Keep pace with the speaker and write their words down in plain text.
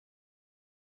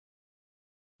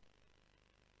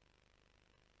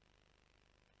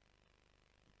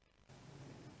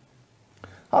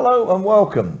Hello and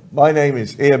welcome. My name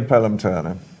is Ian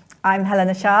Pelham-Turner. I'm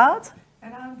Helena Shard.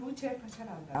 And I'm Buche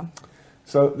Pacharanga.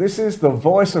 So this is the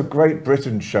Voice of Great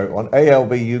Britain show on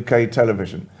ALB UK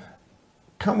television.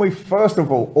 Can we first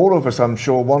of all of us I'm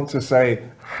sure want to say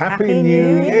Happy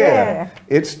New Year.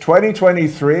 It's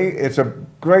 2023, it's a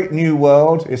great new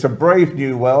world, it's a brave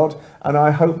new world, and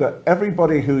I hope that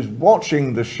everybody who's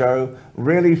watching the show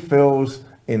really feels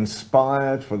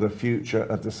inspired for the future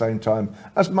at the same time,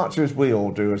 as much as we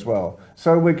all do as well.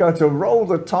 So we're going to roll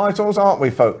the titles, aren't we,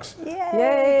 folks?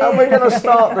 Yay! And we're going to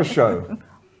start the show.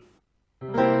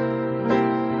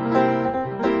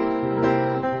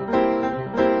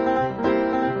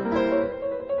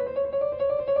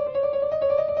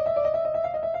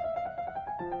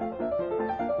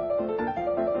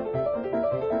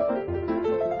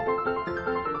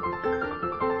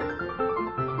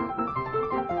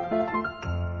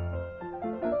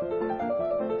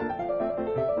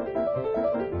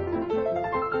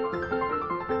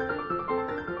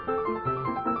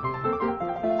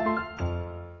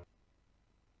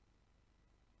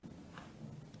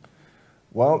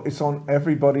 Well, it's on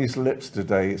everybody's lips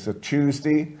today. It's a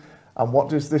Tuesday. And what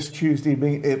does this Tuesday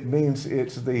mean? It means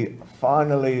it's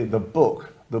finally the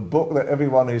book that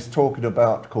everyone is talking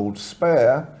about called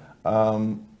Spare,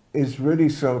 is really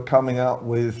coming out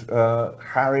with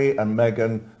Harry and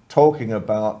Meghan talking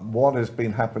about what has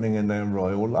been happening in their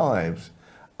royal lives.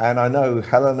 And I know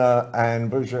Helena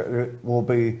and Buche will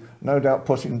be no doubt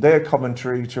putting their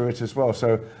commentary to it as well.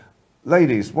 So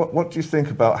ladies, what do you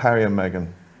think about Harry and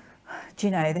Meghan? Do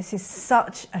you know, this is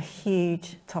such a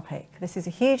huge topic. This is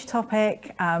a huge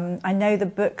topic. I know the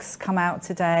book's come out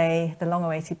today, the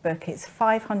long-awaited book. It's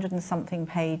 500 and something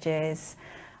pages.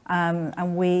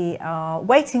 And we are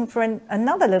waiting for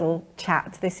another little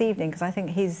chat this evening, because I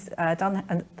think he's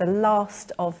done the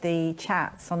last of the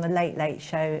chats on the Late Late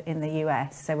Show in the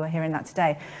US. So we're hearing that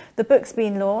today. The book's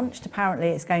been launched. Apparently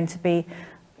it's going to be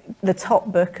the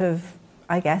top book of,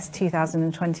 I guess,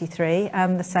 2023.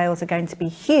 The sales are going to be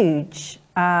huge.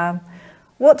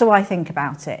 What do I think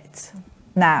about it?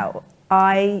 Now,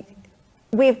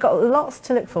 we've got lots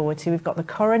to look forward to. We've got the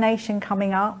coronation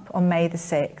coming up on May the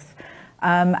 6th.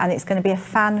 And it's going to be a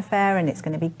fanfare and it's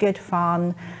going to be good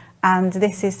fun. And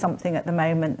this is something at the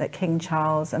moment that King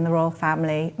Charles and the royal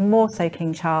family, more so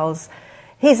King Charles,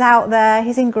 he's out there,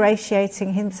 he's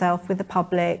ingratiating himself with the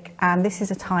public, and this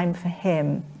is a time for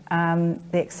him.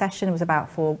 The accession was about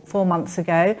four months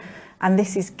ago, and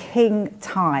this is king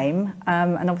time,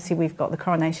 and obviously we've got the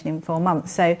coronation in 4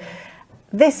 months. So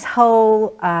this whole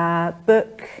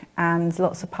book and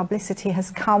lots of publicity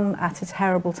has come at a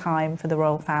terrible time for the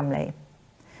royal family.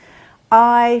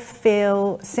 I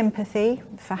feel sympathy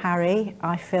for Harry.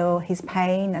 I feel his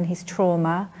pain and his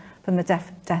trauma from the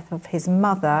death of his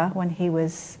mother when he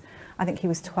was, I think he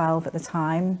was 12 at the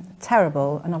time.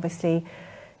 Terrible, and obviously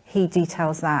he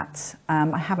details that.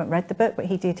 I haven't read the book, but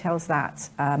he details that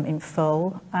in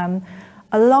full,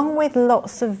 along with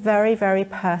lots of very, very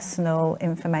personal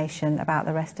information about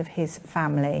the rest of his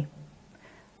family.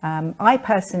 I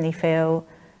personally feel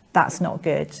that's not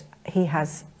good. He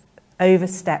has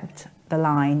overstepped the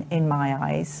line in my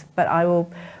eyes, but I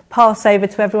will pass over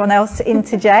to everyone else to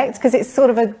interject, because it's sort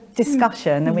of a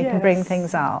discussion and we can bring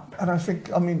things up. And I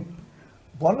think, I mean,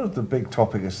 one of the big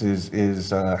topics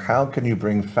is how can you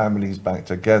bring families back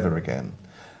together again?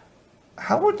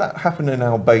 How would that happen in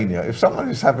Albania if someone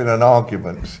is having an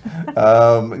argument?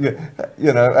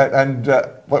 You know, and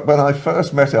when I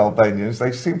first met Albanians,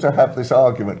 they seem to have this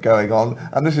argument going on,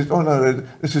 and this is, oh no,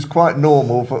 this is quite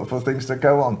normal for things to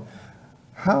go on.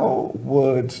 How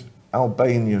would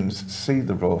Albanians see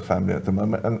the royal family at the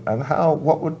moment, and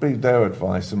what would be their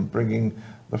advice in bringing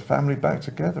the family back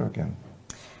together again?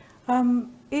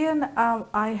 Ian,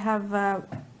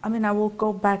 I mean, I will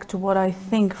go back to what I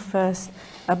think first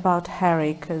about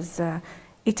Harry, because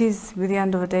it is, with the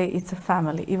end of the day, it's a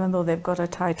family, even though they've got a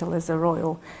title as a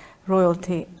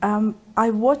royalty. I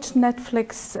watched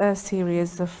Netflix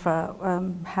series of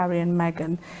Harry and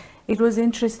Meghan. It was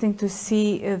interesting to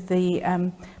see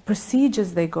the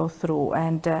procedures they go through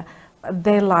and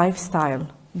their lifestyle,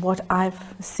 what I've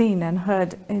seen and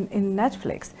heard in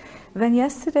Netflix. Then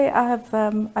yesterday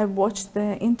I watched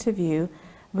the interview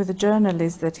with the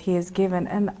journalist that he has given,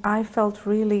 and I felt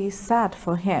really sad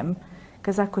for him,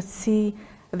 because I could see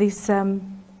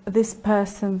this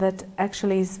person that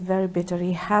actually is very bitter.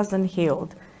 He hasn't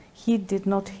healed. He did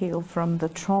not heal from the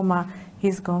trauma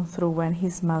he's gone through when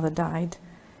his mother died.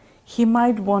 He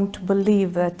might want to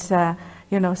believe that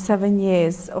you know, 7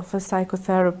 years of a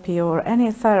psychotherapy or any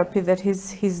therapy that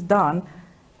he's done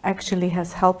actually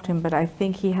has helped him, but I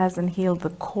think he hasn't healed the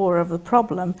core of the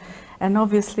problem. And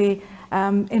obviously,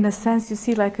 in a sense, you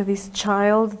see like this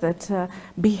child that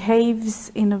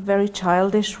behaves in a very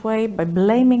childish way by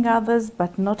blaming others,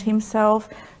 but not himself,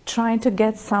 trying to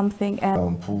get something.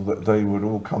 Example that they would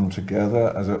all come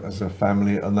together as a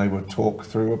family and they would talk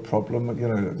through a problem. But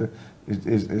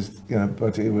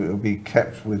it would be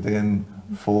kept within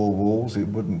four walls. It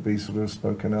wouldn't be sort of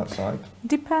spoken outside.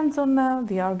 Depends on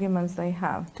the arguments they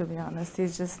have, to be honest.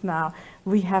 It's just now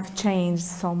we have changed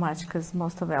so much because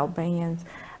most of the Albanians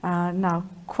now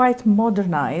quite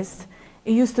modernized.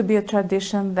 It used to be a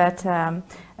tradition that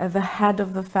the head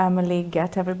of the family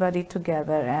get everybody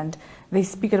together and they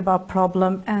speak about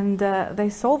problem and they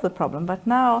solve the problem. But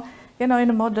now, in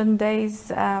the modern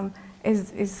days,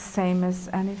 is the same as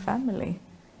any family.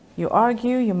 You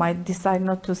argue, you might decide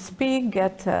not to speak,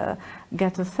 get a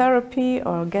therapy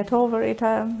or get over it.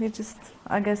 It's just,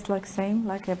 I guess, same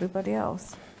like everybody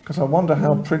else. Because I wonder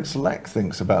how Prince Lech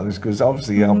thinks about this, because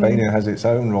obviously Albania has its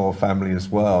own royal family as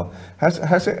well.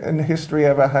 Has it in history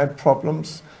ever had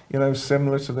problems,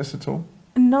 similar to this at all?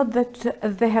 Not that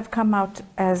they have come out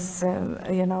as,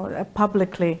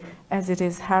 publicly as it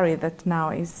is Harry that now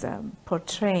is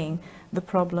portraying the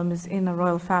problem is in a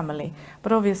royal family.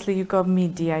 But obviously you've got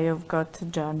media, you've got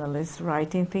journalists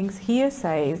writing things.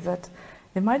 Hearsay that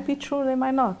they might be true, they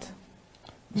might not.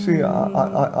 See,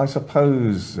 I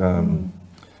suppose, Helen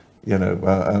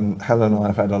and I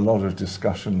have had a lot of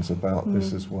discussions about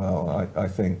this as well. I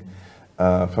think,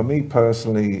 for me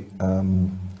personally,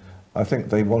 I think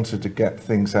they wanted to get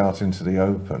things out into the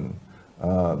open,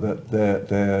 that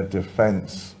their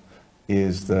defence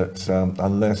is that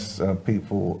unless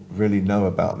people really know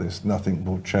about this, nothing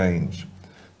will change,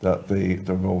 that the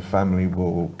royal family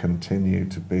will continue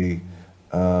to be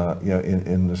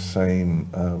in the same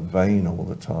vein all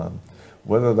the time.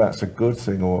 Whether that's a good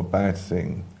thing or a bad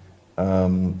thing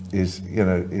is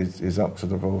up to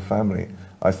the royal family.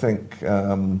 I think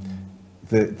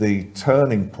the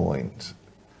turning point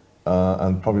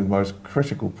and probably the most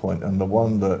critical point, and the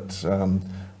one that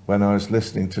when I was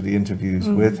listening to the interviews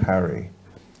with Harry,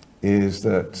 is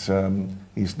that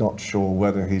he's not sure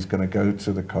whether he's going to go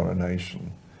to the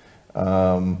coronation,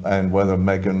 and whether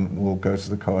Meghan will go to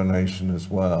the coronation as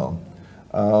well,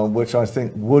 which I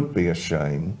think would be a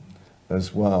shame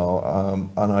as well.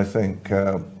 And I think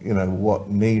what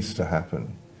needs to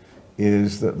happen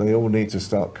is that they all need to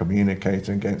start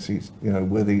communicating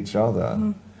with each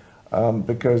other,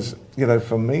 because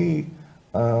for me,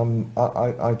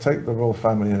 I take the royal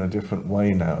family in a different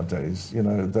way nowadays.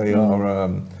 They are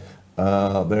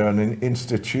they're an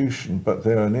institution, but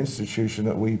they're an institution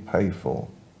that we pay for.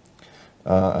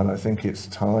 And I think it's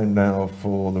time now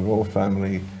for the royal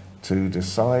family to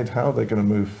decide how they're going to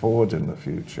move forward in the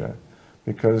future,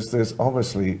 because there's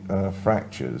obviously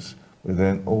fractures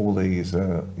within all these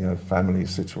family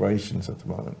situations at the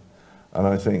moment. And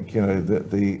I think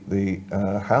the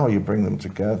how you bring them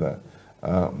together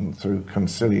through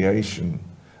conciliation,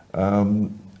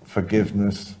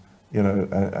 forgiveness,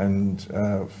 and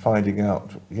finding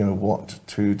out what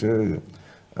to do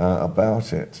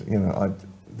about it.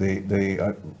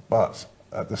 But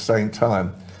at the same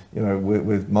time,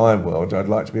 with my world, I'd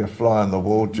like to be a fly on the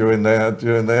wall during their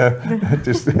during their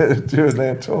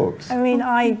talks. I mean,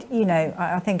 I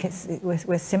think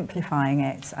we're simplifying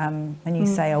it. When you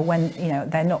say, when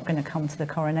they're not going to come to the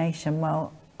coronation.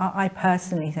 Well, I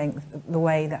personally think the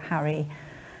way that Harry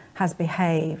has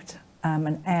behaved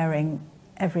and airing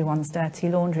everyone's dirty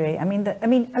laundry. I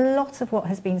mean, a lot of what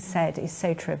has been said is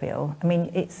so trivial. I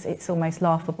mean, it's almost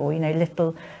laughable.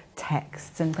 Little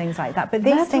texts and things like that. But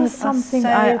these things are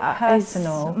so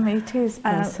personal. It is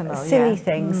personal.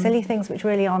 Silly things which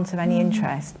really aren't of any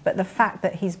interest. But the fact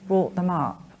that he's brought them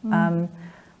up,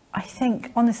 I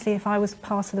think, honestly, if I was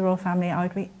part of the royal family, I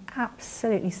would be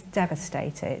absolutely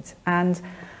devastated. And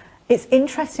it's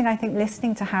interesting, I think,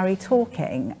 listening to Harry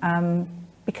talking,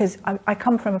 because I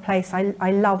come from a place,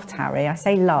 I loved Harry. I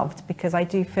say loved because I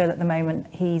do feel at the moment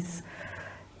he's,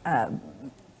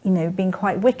 been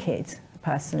quite wicked,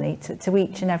 personally, to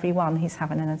each and every one he's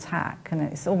having an attack, and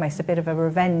it's almost a bit of a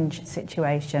revenge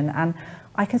situation. And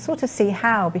I can sort of see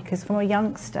how, because from a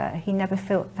youngster he never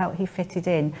felt he fitted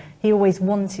in. He always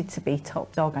wanted to be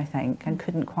top dog, I think, and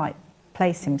couldn't quite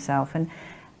place himself.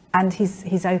 And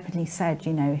he's openly said,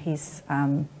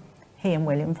 he and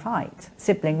William fight,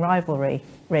 sibling rivalry,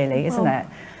 really, isn't it?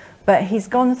 But he's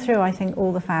gone through, I think,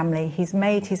 all the family. He's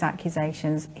made his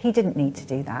accusations. He didn't need to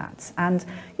do that. And,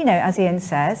 as Ian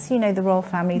says, the royal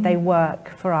family, they work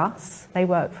for us. They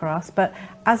work for us. But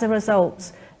as a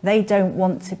result, they don't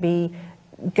want to be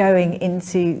going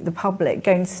into the public,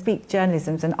 going to speak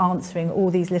journalism and answering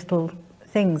all these little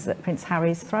things that Prince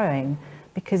Harry's throwing.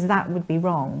 because that would be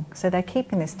wrong. So they're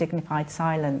keeping this dignified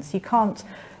silence. You can't,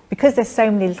 because there's so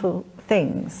many little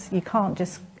things, you can't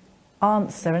just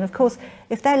answer. And of course,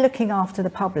 if they're looking after the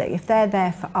public, if they're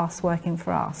there for us, working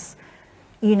for us,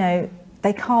 you know,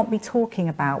 they can't be talking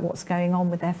about what's going on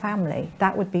with their family.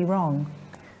 That would be wrong.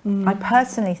 I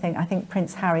personally think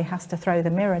Prince Harry has to throw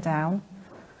the mirror down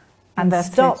and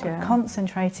stop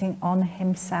concentrating on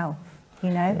himself. You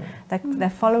know,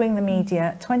 they're following the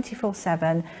media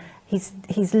 24/7.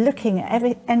 He's looking at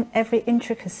every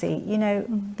intricacy. You know,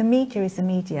 the media is the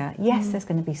media. Yes, there's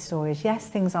going to be stories. Yes,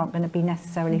 things aren't going to be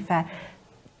necessarily fair.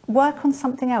 Work on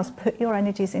something else. Put your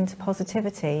energies into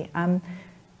positivity.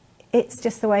 It's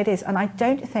just the way it is. And I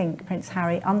don't think Prince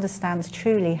Harry understands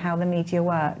truly how the media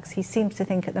works. He seems to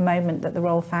think at the moment that the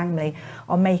royal family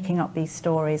are making up these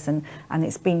stories and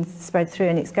it's been spread through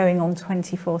and it's going on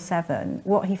 24/7.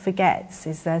 What he forgets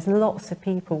is there's lots of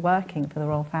people working for the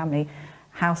royal family,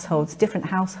 households, different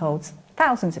households,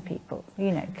 thousands of people,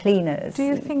 you know, cleaners. Do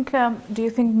you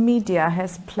think media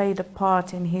has played a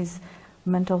part in his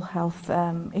mental health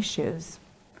issues?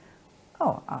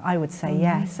 Oh, I would say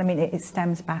yes. I mean, it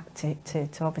stems back to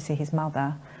obviously his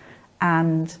mother.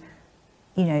 And,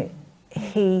 you know,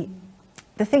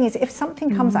 the thing is, if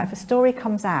something comes out, if a story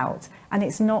comes out and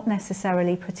it's not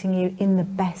necessarily putting you in the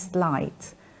best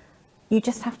light, you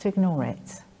just have to ignore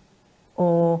it.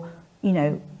 Or, you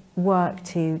know, work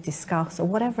to discuss or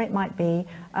whatever it might be.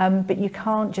 But you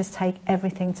can't just take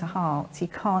everything to heart. You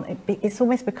can't, it's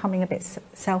almost becoming a bit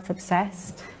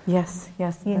self-obsessed. Yes,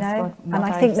 you know, what and I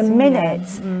I've think the seen,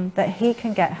 minute that he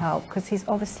can get help, because he's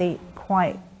obviously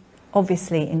quite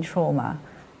obviously in trauma,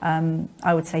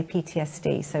 I would say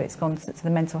PTSD, so it's gone to the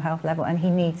mental health level, and he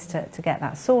needs to get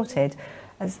that sorted.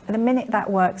 As the minute that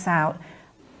works out,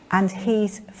 and he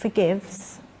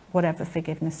forgives, whatever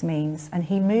forgiveness means, and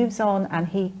he moves on and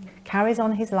he carries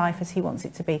on his life as he wants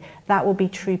it to be, that will be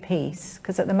true peace.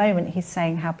 Because at the moment he's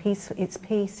saying how peaceful, it's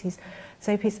peace, he's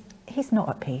so peace. He's not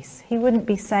at peace. He wouldn't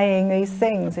be saying these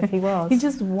things if he was. He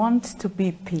just wants to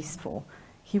be peaceful.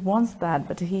 He wants that,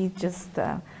 but he just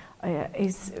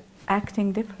is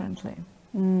acting differently.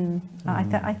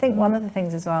 I think one of the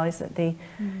things as well is that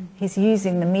he's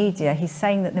using the media. He's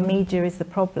saying that the media is the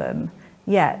problem,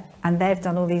 and they've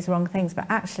done all these wrong things, but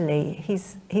actually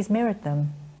he's mirrored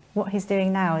them. What he's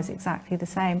doing now is exactly the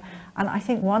same. And I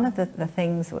think one of the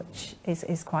things which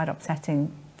is quite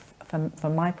upsetting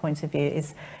from my point of view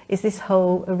is this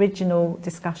whole original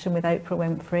discussion with Oprah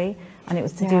Winfrey, and it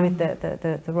was to do with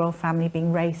the royal family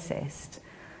being racist.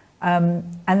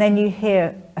 And then you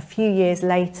hear a few years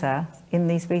later in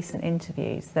these recent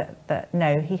interviews that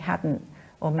no, he hadn't,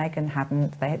 or Meghan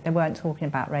hadn't, they weren't talking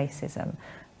about racism,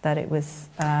 that it was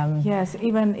yes,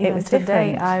 even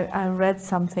today I read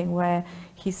something where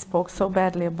he spoke so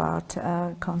badly about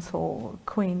Consort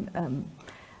Queen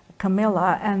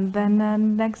Camilla, and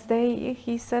then next day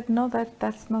he said, no,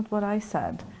 that's not what I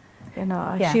said. You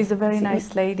know, she's a very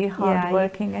nice lady,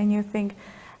 hardworking, and you think,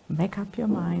 make up your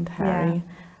mind, Harry.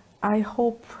 I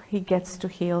hope he gets to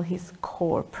heal his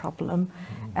core problem,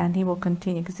 and he will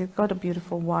continue, because he's got a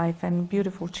beautiful wife and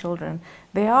beautiful children.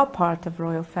 They are part of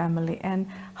royal family, and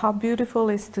how beautiful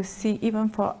is to see, even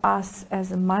for us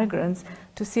as migrants,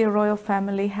 to see a royal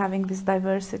family having this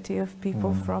diversity of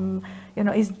people from, you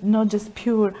know, it's not just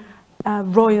pure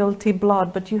royalty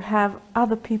blood, but you have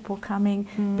other people coming,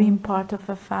 being part of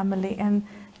a family, and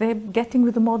they're getting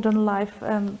with the modern life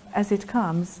as it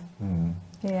comes.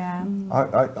 Yeah.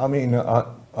 I mean,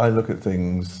 I look at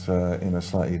things in a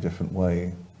slightly different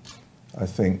way. I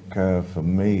think for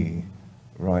me,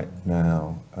 right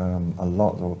now, a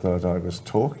lot of that I was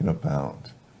talking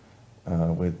about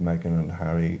with Meghan and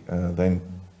Harry, then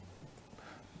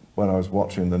when I was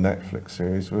watching the Netflix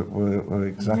series, were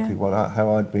exactly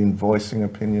how I'd been voicing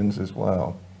opinions as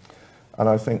well. And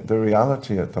I think the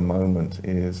reality at the moment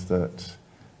is that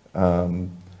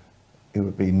it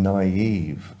would be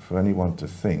naive for anyone to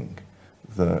think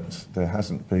that there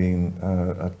hasn't been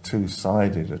a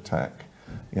two-sided attack.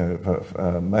 You know,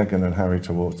 Meghan and Harry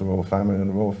towards the royal family, and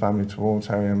the royal family towards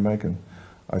Harry and Meghan.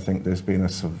 I think there's been a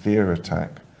severe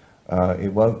attack.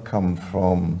 It won't come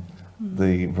from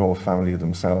the royal family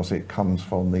themselves. It comes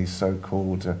from these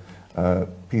so-called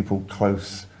people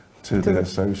close to the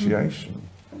association.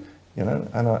 You know,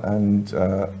 and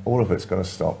all of it's got to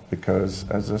stop, because,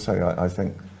 as I say, I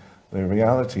think the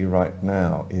reality right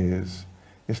now is,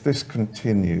 if this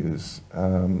continues,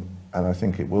 and I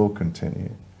think it will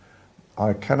continue,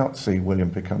 I cannot see William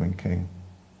becoming king.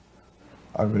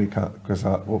 I really can't, because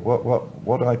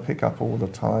what I pick up all the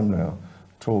time now,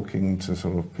 talking to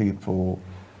sort of people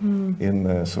in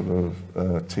their sort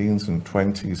of teens and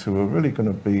 20s who are really going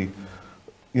to be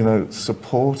you know,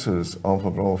 supporters of a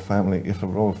royal family, if a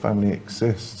royal family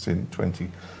exists in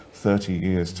 20, 30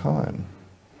 years' time,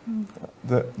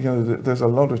 that, you know, there's a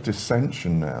lot of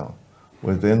dissension now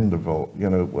within the royal, you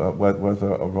know,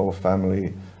 whether a royal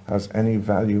family has any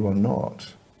value or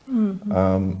not.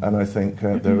 And I think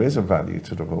there is a value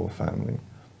to the royal family,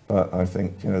 but I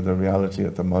think, you know, the reality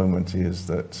at the moment is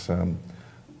that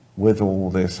with all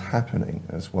this happening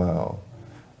as well,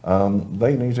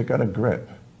 they need to get a grip,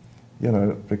 you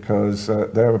know, because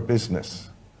they're a business.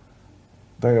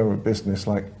 They are a business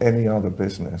like any other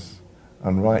business.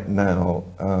 And right now,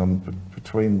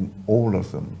 between all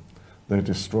of them, they're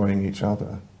destroying each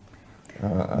other.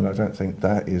 And I don't think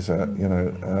that is a, you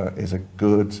know, is a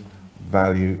good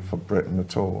value for Britain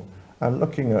at all. And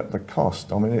looking at the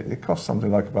cost, I mean, it costs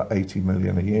something like about 80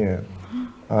 million a year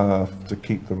to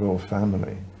keep the royal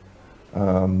family.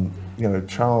 You know,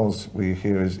 Charles, we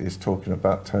hear, is talking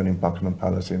about turning Buckingham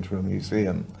Palace into a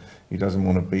museum. He doesn't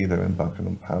want to be there in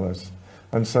Buckingham Palace.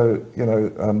 And so, you know,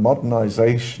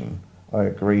 modernisation, I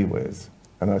agree with,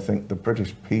 and I think the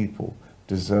British people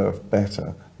deserve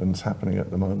better than's happening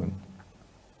at the moment.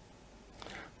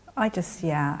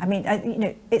 Yeah, I mean, you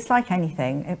know, it's like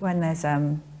anything, when there's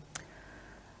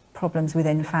problems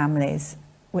within families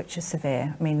which are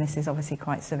severe. I mean, this is obviously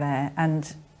quite severe,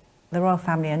 and the royal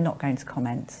family are not going to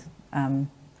comment.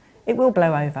 It will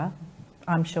blow over,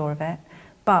 I'm sure of it,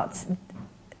 but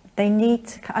they need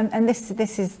to, and this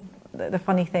is the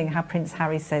funny thing, how Prince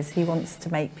Harry says he wants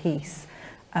to make peace.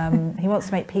 He wants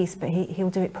to make peace, but he'll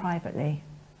do it privately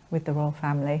with the royal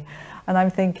family. And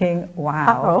I'm thinking,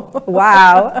 wow,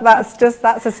 wow,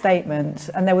 that's a statement.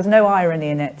 And there was no irony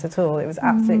in it at all. It was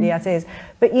absolutely as is.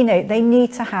 But, you know, they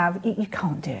need to have, you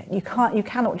can't do it. You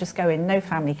cannot just go in, no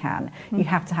family can. You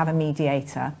have to have a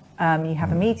mediator. You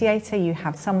have a mediator, you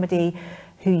have somebody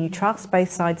who you trust, both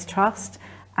sides trust,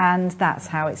 and that's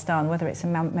how it's done, whether it's a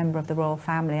member of the royal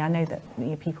family. I know that, you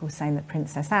know, people were saying that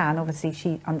Princess Anne, obviously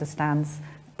she understands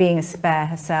being a spare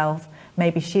herself.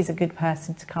 Maybe she's a good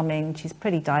person to come in. She's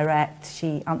pretty direct,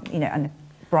 you know, and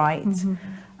bright.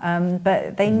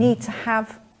 But they need to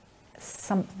have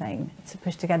something to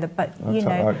push together. But, you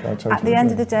know, totally at the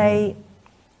end of the day,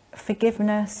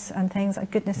 forgiveness and things,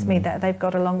 goodness me, that they've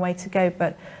got a long way to go.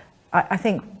 But I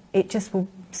think it just will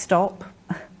stop.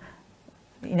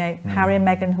 You know, Harry and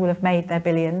Meghan will have made their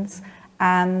billions,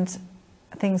 and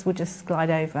things will just glide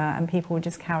over, and people will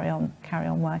just carry on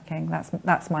working.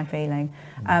 That's my feeling.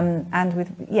 And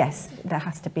with, yes, there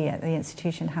has to be, the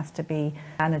institution has to be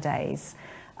nowadays.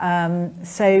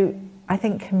 So I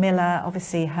think Camilla,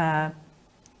 obviously her,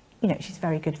 you know, she's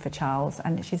very good for Charles,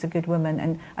 and she's a good woman,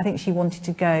 and I think she wanted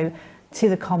to go to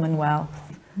the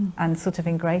Commonwealth and sort of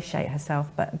ingratiate herself,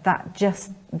 but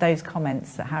those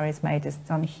comments that Harry's made has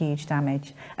done huge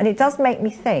damage. And it does make me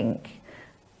think,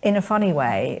 in a funny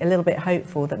way, a little bit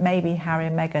hopeful, that maybe Harry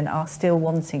and Meghan are still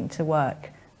wanting to work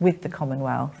with the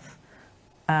Commonwealth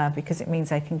because it means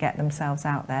they can get themselves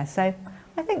out there. So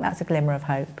I think that's a glimmer of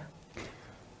hope.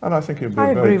 And I think it'd be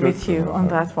I very agree good with for you her. on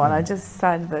that one. I just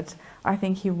said that I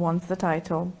think he wants the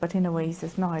title, but in a way he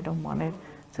says, no, I don't want it.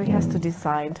 So he has to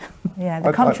decide. Yeah,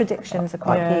 the contradictions are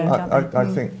quite huge, aren't they? I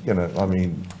think, you know, I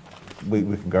mean, we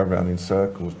can go around in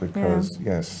circles because,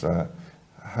 yes,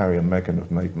 Harry and Meghan have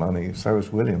made money. So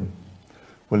has William.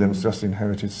 William's just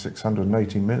inherited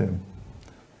 680 million.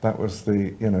 That was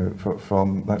the, you know,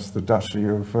 that's the Duchy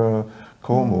of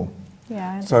Cornwall.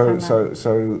 Yeah, I so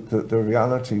the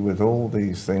reality with all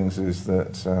these things is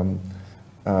that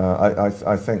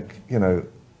I think, you know,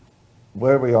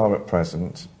 where we are at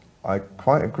present, I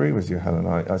quite agree with you, Helen.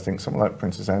 I think someone like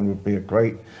Princess Anne would be a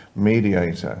great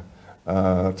mediator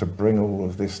to bring all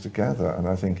of this together, and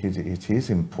I think it is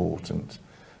important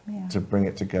to bring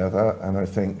it together. And I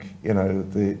think, you know,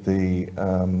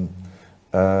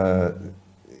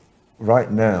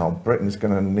 right now, Britain's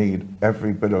going to need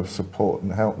every bit of support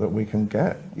and help that we can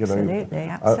get, you know,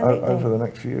 over the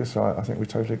next few years. So I think we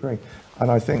totally agree. And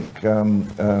I think,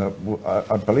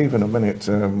 I believe in a minute,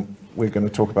 we're going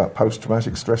to talk about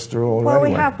post-traumatic stress disorder. Well,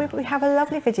 anyway. we have a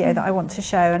lovely video that I want to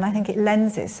show, and I think it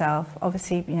lends itself,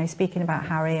 obviously, you know, speaking about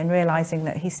Harry and realising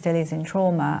that he still is in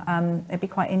trauma. It'd be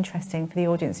quite interesting for the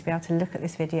audience to be able to look at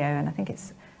this video, and I think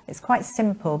it's quite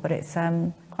simple, but it's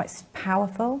quite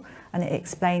powerful, and it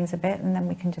explains a bit, and then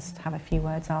we can just have a few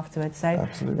words afterwards. So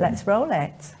Absolutely. Let's roll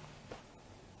it.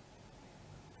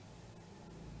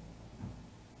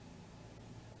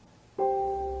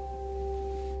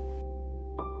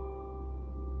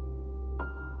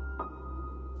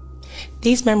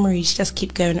 These memories just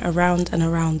keep going around and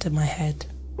around in my head.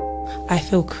 I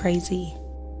feel crazy.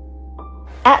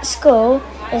 At school,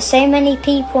 there's so many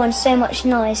people and so much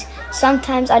noise.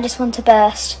 Sometimes I just want to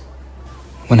burst.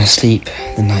 When I sleep,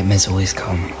 the nightmares always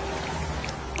come.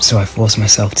 So I force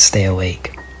myself to stay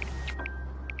awake.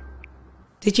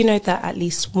 Did you know that at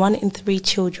least 1 in 3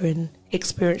 children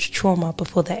experience trauma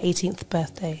before their 18th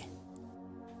birthday?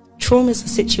 Traumas are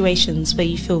situations where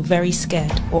you feel very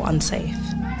scared or unsafe.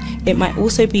 It might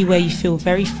also be where you feel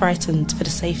very frightened for the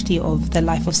safety of the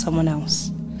life of someone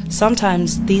else.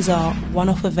 Sometimes these are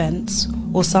one-off events,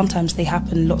 or sometimes they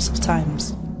happen lots of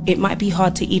times. It might be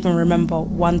hard to even remember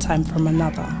one time from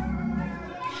another.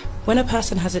 When a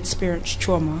person has experienced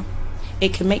trauma,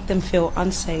 it can make them feel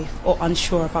unsafe or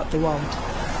unsure about the world.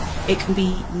 It can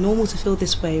be normal to feel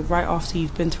this way right after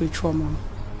you've been through trauma,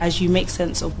 as you make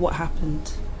sense of what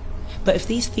happened. But if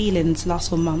these feelings last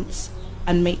for months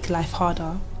and make life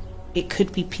harder, it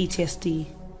could be PTSD.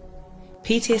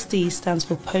 PTSD stands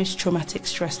for post-traumatic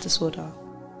stress disorder.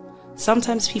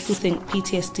 Sometimes people think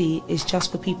PTSD is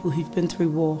just for people who've been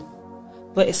through war,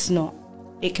 but it's not.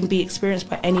 It can be experienced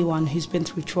by anyone who's been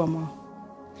through trauma.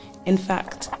 In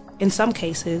fact, in some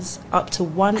cases, up to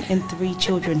 1 in 3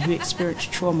 children who experience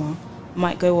trauma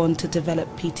might go on to develop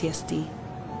PTSD.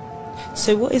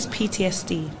 So what is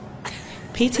PTSD?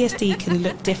 PTSD can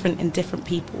look different in different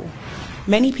people.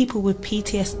 Many people with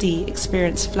PTSD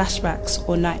experience flashbacks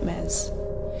or nightmares.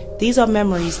 These are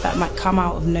memories that might come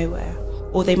out of nowhere,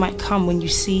 or they might come when you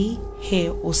see,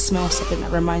 hear, or smell something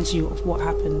that reminds you of what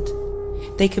happened.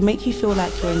 They can make you feel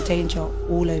like you're in danger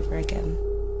all over again.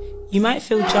 You might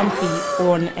feel jumpy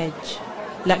or on edge,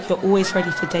 like you're always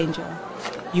ready for danger.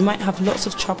 You might have lots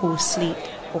of trouble with sleep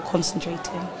or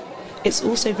concentrating. It's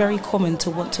also very common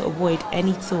to want to avoid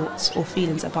any thoughts or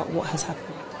feelings about what has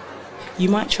happened. You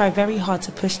might try very hard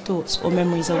to push thoughts or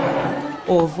memories away,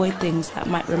 or avoid things that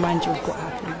might remind you of what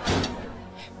happened.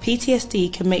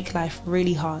 PTSD can make life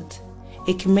really hard.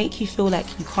 It can make you feel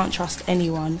like you can't trust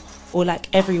anyone, or like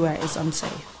everywhere is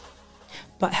unsafe.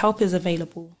 But help is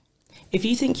available. If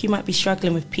you think you might be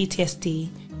struggling with PTSD,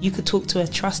 you could talk to a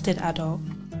trusted adult,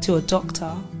 to a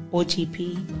doctor or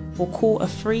GP, or call a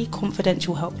free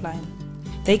confidential helpline.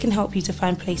 They can help you to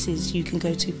find places you can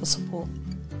go to for support.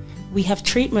 We have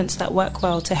treatments that work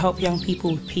well to help young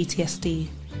people with PTSD.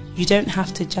 You don't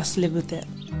have to just live with it.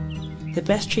 The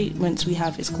best treatments we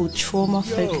have is called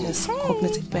trauma-focused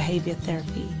cognitive behaviour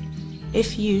therapy.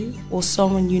 If you or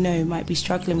someone you know might be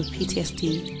struggling with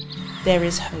PTSD, there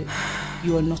is hope.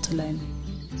 You are not alone.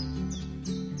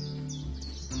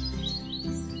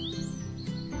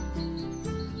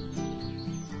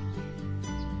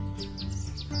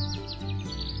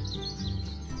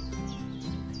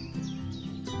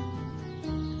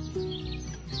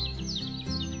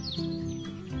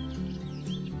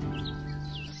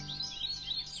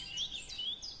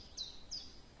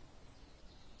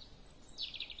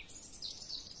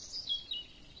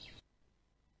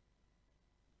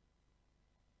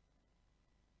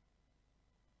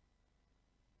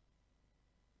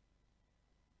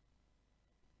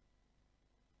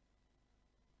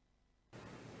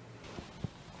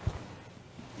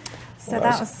 So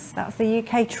that was the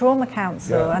UK Trauma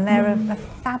Council, and they're a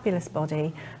fabulous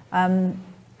body.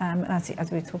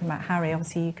 As we were talking about Harry,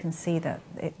 obviously you can see that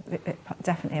it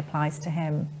definitely applies to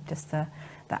him, just the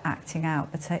acting out.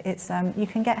 But it's you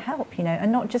can get help, you know,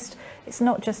 and it's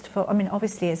not just for. I mean,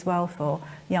 obviously as well for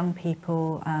young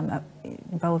people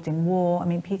involved in war. I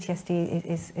mean, PTSD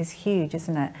is huge,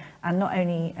 isn't it? And not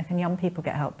only can young people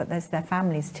get help, but there's their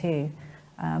families too.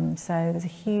 So there's a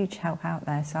huge help out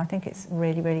there. So I think it's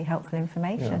really, really helpful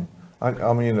information. Yeah.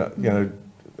 I mean, you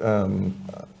know,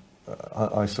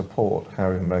 I support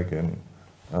Harry and Meghan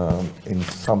in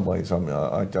some ways. I mean,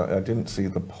 I didn't see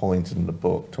the point in the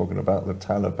book talking about the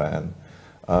Taliban,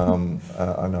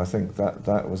 and I think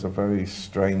that was a very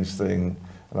strange thing.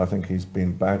 And I think he's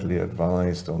been badly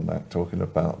advised on that, talking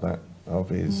about that of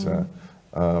his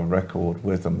record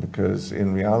with them, because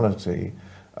in reality.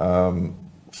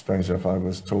 Strangely enough, I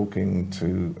was talking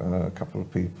to a couple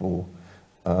of people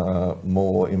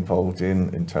more involved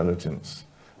in intelligence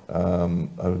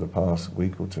over the past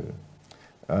week or two.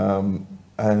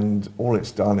 And all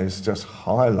it's done is just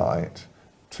highlight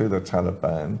to the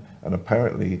Taliban, and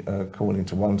apparently, according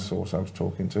to one source I was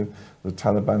talking to, the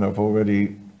Taliban have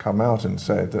already come out and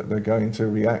said that they're going to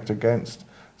react against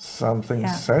something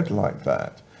said like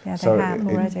that. Yeah, they have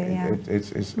already,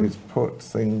 it's put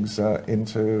things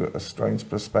into a strange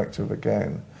perspective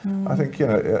again. I think, you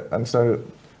know, and so,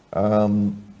 I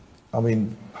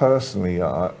mean, personally,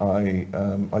 I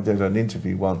did an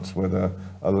interview once with a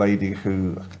lady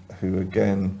who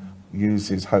again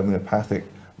uses homeopathic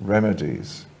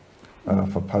remedies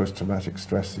for post-traumatic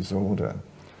stress disorder.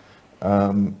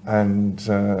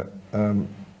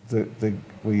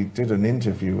 We did an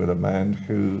interview with a man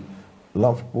who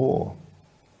loved war,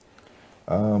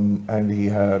 and he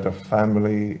had a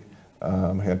family,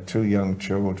 he had 2 young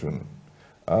children,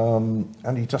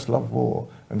 and he just loved war.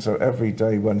 And so every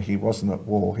day when he wasn't at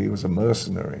war, he was a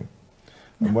mercenary.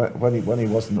 And when he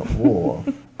wasn't at war,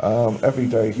 every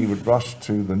day he would rush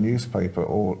to the newspaper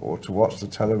or to watch the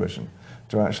television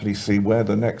to actually see where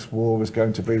the next war was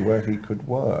going to be, where he could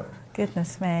work.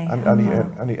 Goodness me.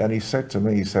 And he said to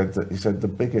me, he said the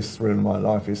biggest thrill in my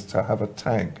life is to have a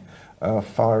tank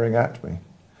firing at me.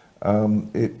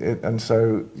 And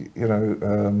so, you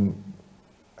know,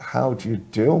 how do you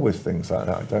deal with things like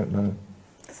that? I don't know.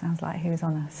 Sounds like he was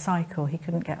on a cycle. He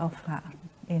couldn't get off that,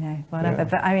 you know, whatever. Yeah.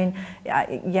 But I mean,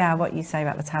 yeah, what you say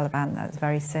about the Taliban, that's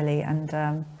very silly. And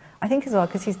I think as well,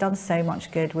 because he's done so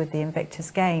much good with the Invictus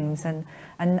Games, and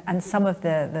some of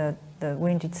the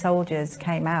wounded soldiers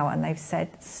came out and they've said,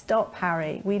 "Stop,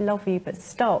 Harry, we love you, but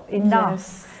stop, enough."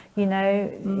 Yes. You know,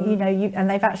 and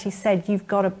they've actually said, "You've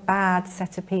got a bad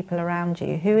set of people around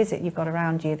you. Who is it you've got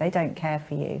around you? They don't care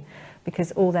for you,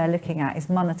 because all they're looking at is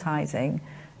monetizing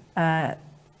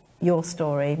your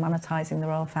story, monetizing the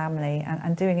royal family,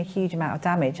 and doing a huge amount of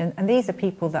damage." And these are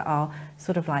people that are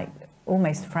sort of like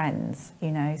almost friends,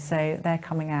 you know, so they're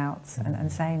coming out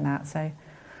and saying that. So,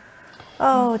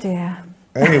 oh dear.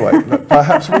 Anyway, look,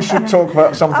 perhaps we should talk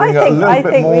about something a little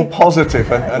bit more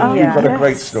positive, and you've got a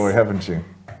great story, haven't you?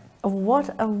 What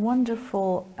a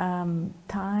wonderful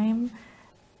time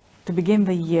to begin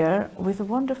the year with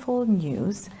wonderful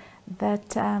news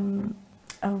that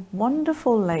a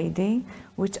wonderful lady,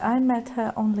 which I met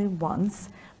her only once,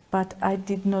 but I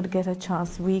did not get a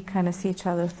chance. We kind of see each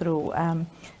other through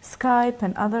Skype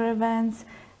and other events.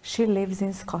 She lives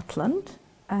in Scotland,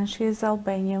 and she is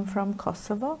Albanian from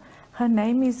Kosovo. Her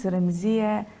name is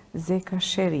Remzia Zeka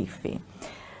Sherifi.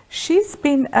 She's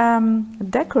been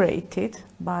decorated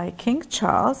by King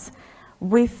Charles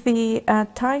with the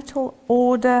title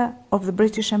Order of the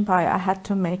British Empire. I had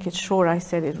to make it sure I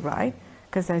said it right,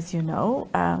 because as you know,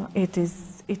 it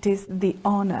is the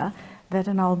honor that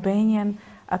an Albanian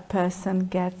person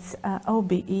gets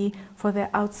OBE for their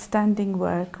outstanding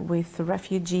work with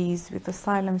refugees, with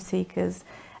asylum seekers,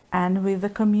 and with the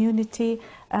community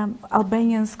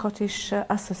Albanian Scottish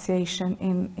Association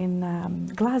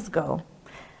in Glasgow.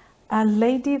 A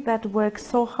lady that worked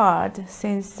so hard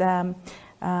since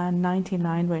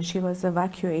 1999, when she was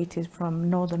evacuated from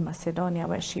Northern Macedonia,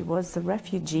 where she was a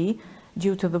refugee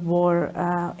due to the war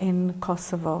in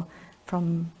Kosovo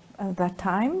from that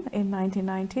time in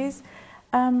 1990s.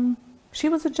 She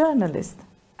was a journalist,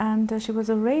 and she was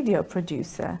a radio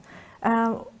producer.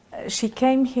 She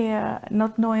came here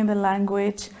not knowing the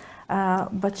language,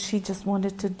 but she just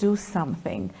wanted to do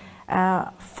something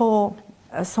for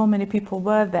so many people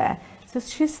were there. So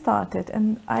she started,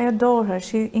 and I adore her.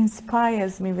 She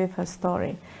inspires me with her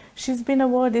story. She's been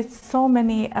awarded so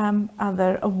many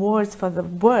other awards for the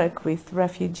work with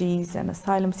refugees and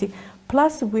asylum seekers,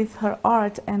 plus with her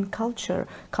art and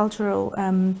cultural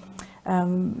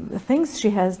things she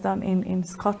has done in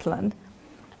Scotland.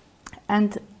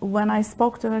 And when I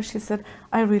spoke to her, she said,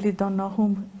 "I really don't know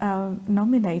who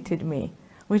nominated me,"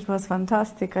 which was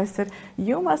fantastic. I said,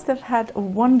 "You must have had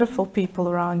wonderful people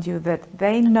around you that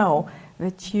they know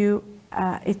that you,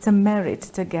 it's a merit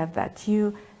to get that.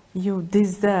 You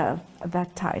deserve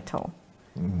that title,"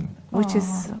 which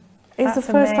is the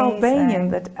first Albanian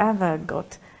that ever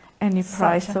got any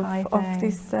prize of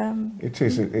this. It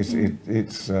is.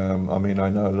 It's. I mean, I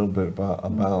know a little bit about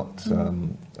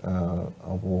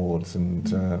awards, and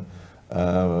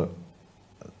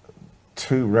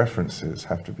 2 references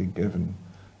have to be given.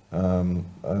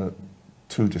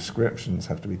 2 descriptions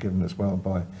have to be given as well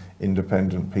by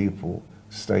independent people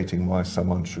stating why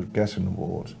someone should get an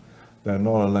award. They're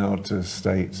not allowed to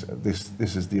state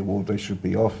this is the award they should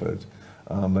be offered.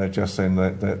 They're just saying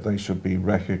that they should be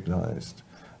recognised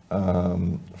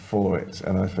for it.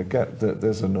 And I forget that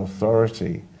there's an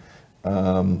authority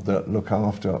that look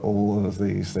after all of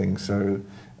these things. So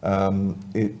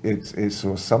it's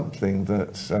sort of something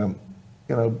that,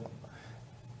 you know,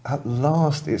 at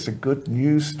last it's a good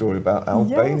news story about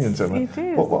Albanians. Yes, it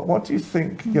is. What do you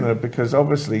think, you know, because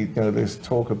obviously, you know, there's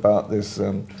talk about this,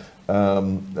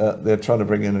 they're trying to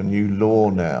bring in a new law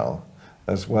now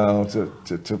as well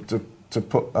to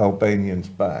put Albanians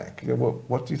back. You know,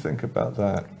 what do you think about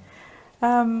that?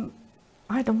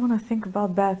 I don't want to think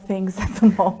about bad things at the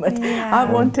moment. Yeah. I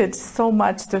wanted so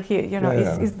much to hear, you know,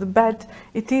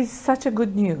 it is such a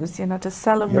good news, you know, to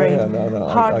celebrate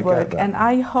hard work. And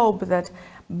I hope that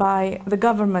by the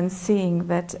government seeing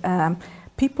that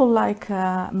people like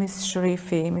Mrs.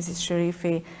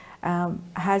 Sharifi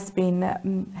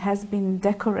has been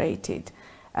decorated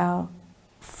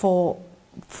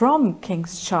from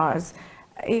King's Charles.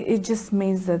 It just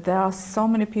means that there are so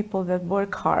many people that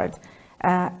work hard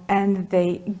and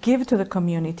they give to the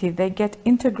community. They get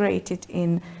integrated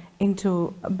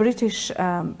into British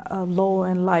law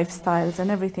and lifestyles and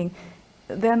everything.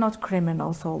 They're not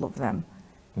criminals, all of them.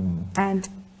 And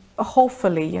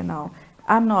hopefully, you know,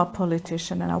 I'm not a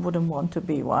politician and I wouldn't want to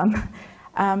be one.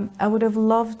 I would have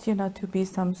loved, you know, to be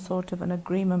some sort of an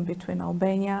agreement between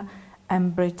Albania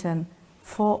and Britain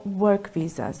for work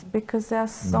visas, because there are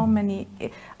so many.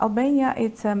 Albania,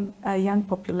 it's a young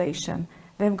population.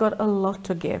 They've got a lot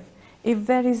to give. If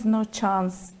there is no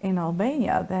chance in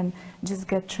Albania, then just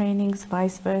get trainings,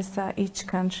 vice versa. Each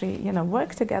country, you know,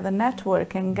 work together,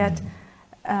 network, and get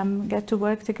to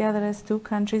work together as two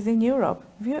countries in Europe.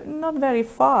 Not very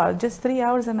far, just 3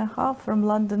 hours and a half from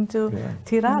London to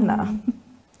Tirana.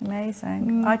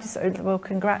 Amazing. I just, well,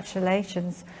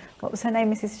 congratulations. What was her name,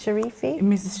 Mrs. Sharifi?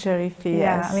 Mrs. Sharifi,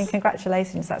 Yeah, yes. I mean,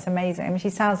 congratulations, that's amazing. I mean, she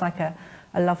sounds like a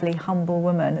lovely, humble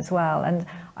woman as well. And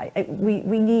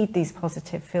we need these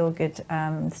positive, feel-good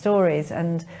stories.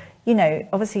 And, you know,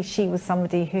 obviously she was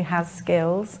somebody who has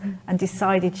skills and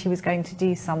decided she was going to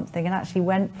do something and actually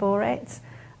went for it.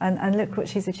 And look what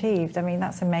she's achieved. I mean,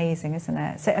 that's amazing, isn't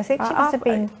it? So I think she must have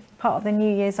been part of the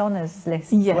New Year's Honours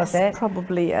list, yes, was it?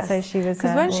 Probably, yes. So she was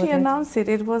because when she awarded. announced it,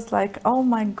 it was like, oh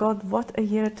my God, what a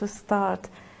year to start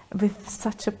with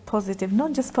such a positive,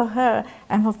 not just for her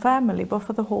and her family, but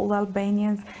for the whole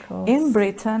Albanians in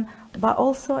Britain, but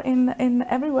also in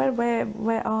everywhere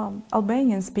where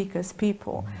Albanian speakers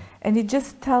people. And it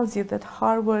just tells you that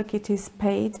hard work, it is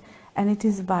paid and it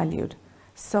is valued.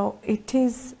 So it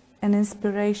is an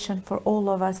inspiration for all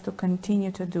of us to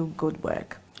continue to do good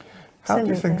work. How do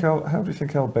you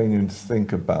think Albanians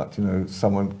think about, you know,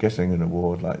 someone getting an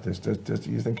award like this? Do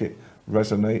you think it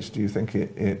resonates? Do you think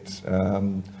it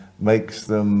makes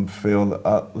them feel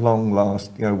at long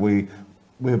last, you know,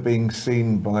 we're being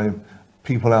seen by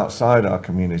people outside our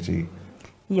community?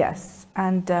 Yes,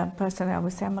 and personally I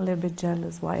would say I'm a little bit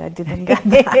jealous why I didn't get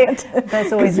that.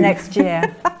 There's always next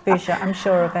year, Busha, I'm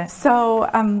sure of it. So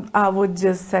I would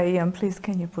just say, please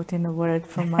can you put in a word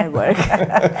for my work?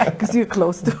 Because you're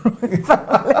close to my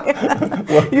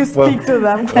family. You speak to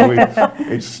them.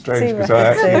 It's strange because I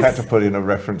actually had to put in a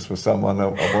reference for someone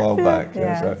a while back.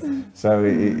 So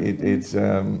it's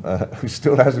who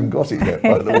still hasn't got it yet,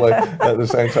 by the way, at the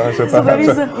same time. So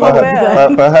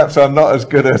perhaps I'm not as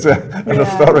good as an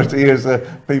authority as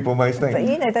people may think. But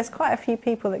you know, there's quite a few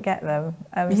people that get them.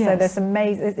 So there's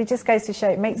amazing. It just goes to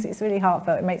show. It's really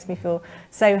heartfelt. It makes me feel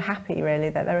so happy, really,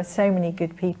 that there are so many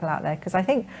good people out there. Because I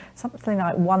think something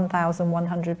like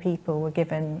 1,100 people were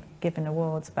given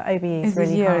awards, but OBE is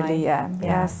really yearly, high.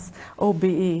 Yes,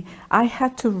 OBE. I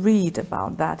had to read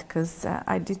about that because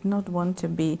I did not want to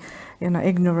be, you know,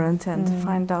 ignorant and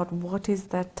find out what is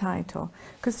that title.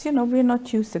 Because, you know, we're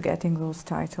not used to getting those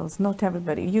titles. Not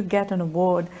everybody. You get an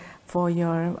award for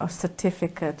your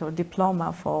certificate or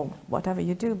diploma for whatever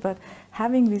you do, but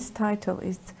having this title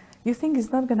is, you think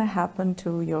it's not going to happen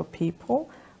to your people,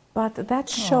 but that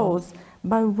shows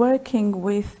by working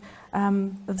with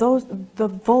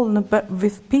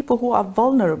with people who are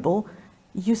vulnerable,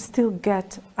 you still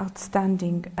get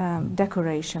outstanding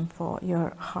decoration for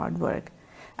your hard work.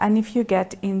 And if you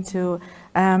get into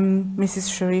Mrs.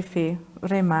 Sharifi,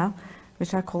 Rema,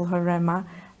 which I call her Rema,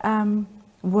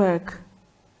 work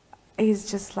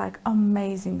is just like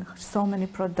amazing. So many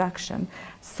production,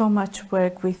 so much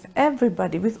work with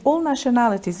everybody, with all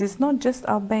nationalities. It's not just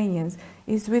Albanians,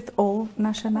 it's with all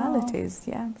nationalities.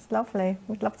 It's lovely.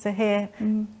 We'd love to hear,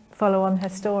 follow on her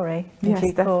story in Yes,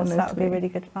 due course. definitely. That would be really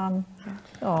good fun.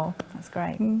 Oh, that's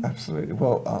great. Absolutely.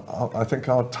 Well, I think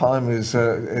our time is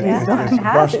It's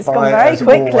rushed gone by very as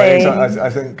quickly. always. I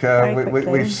think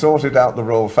we've sorted out the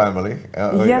royal family.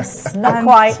 Yes, Not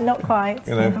quite.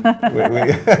 You know,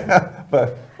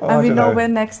 but and we know where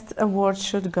next award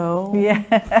should go. Yeah.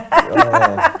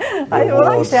 Well,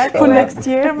 actually, I think for next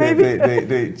year, maybe.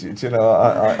 You know,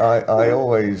 I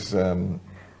always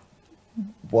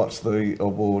watch the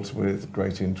awards with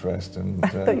great interest. And I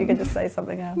thought you were going to say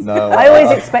something else. No, I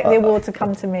always expect the award to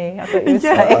come to me. I thought you were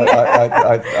saying.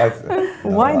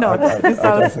 Why not? It's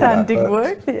outstanding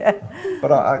work.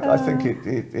 But I think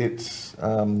it's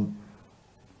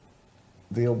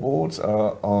the awards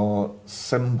are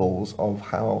symbols of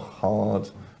how hard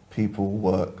people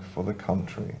work for the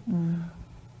country.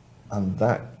 And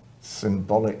that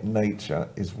symbolic nature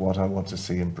is what I want to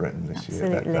see in Britain this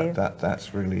year.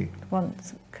 That's really...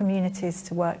 Want communities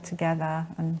to work together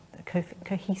and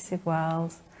cohesive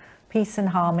world, peace and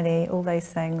harmony, all those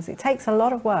things. It takes a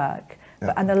lot of work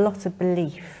and a lot of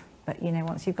belief. But you know,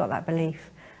 once you've got that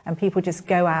belief, and people just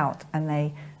go out and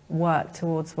they work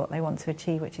towards what they want to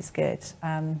achieve, which is good.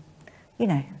 You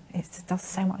know, it does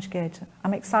so much good.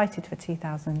 I'm excited for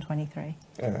 2023.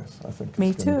 Yes, I think.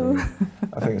 Me too.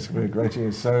 I think it's going to be a great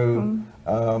year. So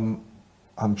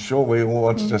I'm sure we all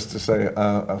want just to say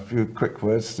a few quick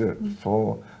words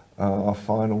for our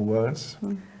final words.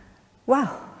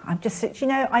 Well, I'm just, you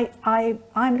know,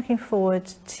 I'm looking forward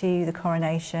to the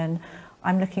coronation.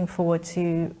 I'm looking forward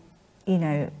to, you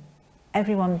know,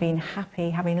 everyone being happy,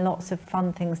 having lots of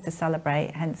fun things to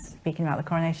celebrate, hence speaking about the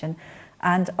coronation.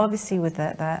 And obviously with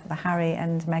the Harry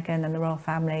and Meghan and the royal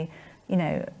family, you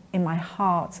know, in my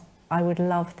heart, I would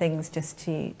love things just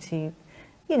to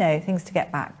you know, things to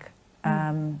get back.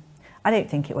 I don't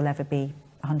think it will ever be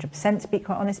 100%, to be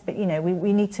quite honest, but you know,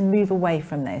 we need to move away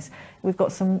from this. We've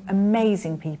got some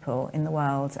amazing people in the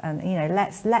world, and you know,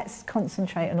 let's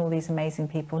concentrate on all these amazing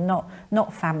people,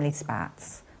 not family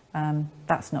spats.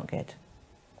 That's not good.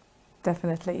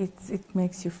 Definitely, it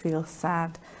makes you feel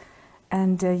sad,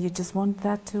 and you just want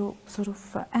that to sort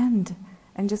of end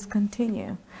and just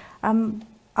continue.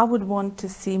 I would want to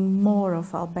see more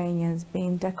of Albanians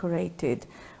being decorated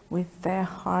with their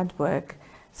hard work.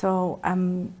 So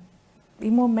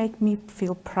it will make me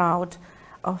feel proud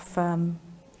of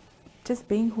just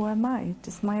being who am I,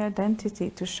 just my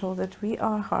identity, to show that we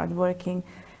are hardworking.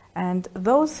 And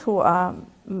those who are,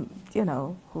 you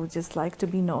know, who just like to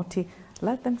be naughty,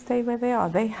 let them stay where they are.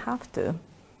 They have to.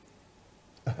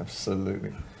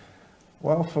 Absolutely.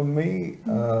 Well, for me,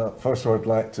 first of all, I'd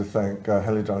like to thank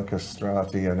Helidon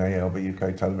Castrati and ALB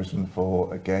UK Television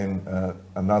for, again,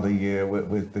 another year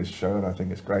with this show, and I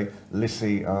think it's great.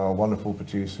 Lissy, our wonderful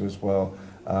producer as well.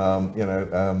 You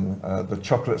know, the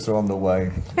chocolates are on the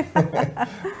way.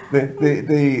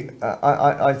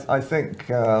 I think,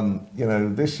 you know,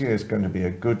 this year is going to be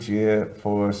a good year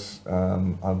for us.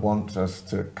 I want us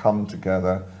to come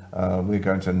together. We're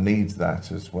going to need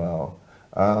that as well.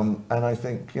 And I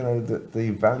think, you know, that the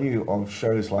value of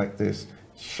shows like this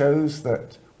shows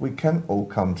that we can all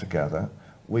come together.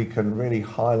 We can really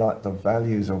highlight the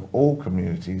values of all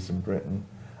communities in Britain.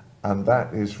 And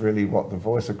that is really what the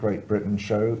Voice of Great Britain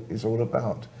show is all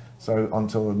about. So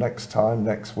until the next time,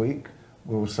 next week,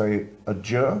 we'll say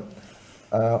adieu.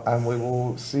 And we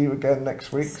will see you again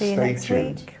next week. See you Stay next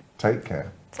tuned. week. Take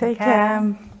care. Take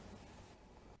care.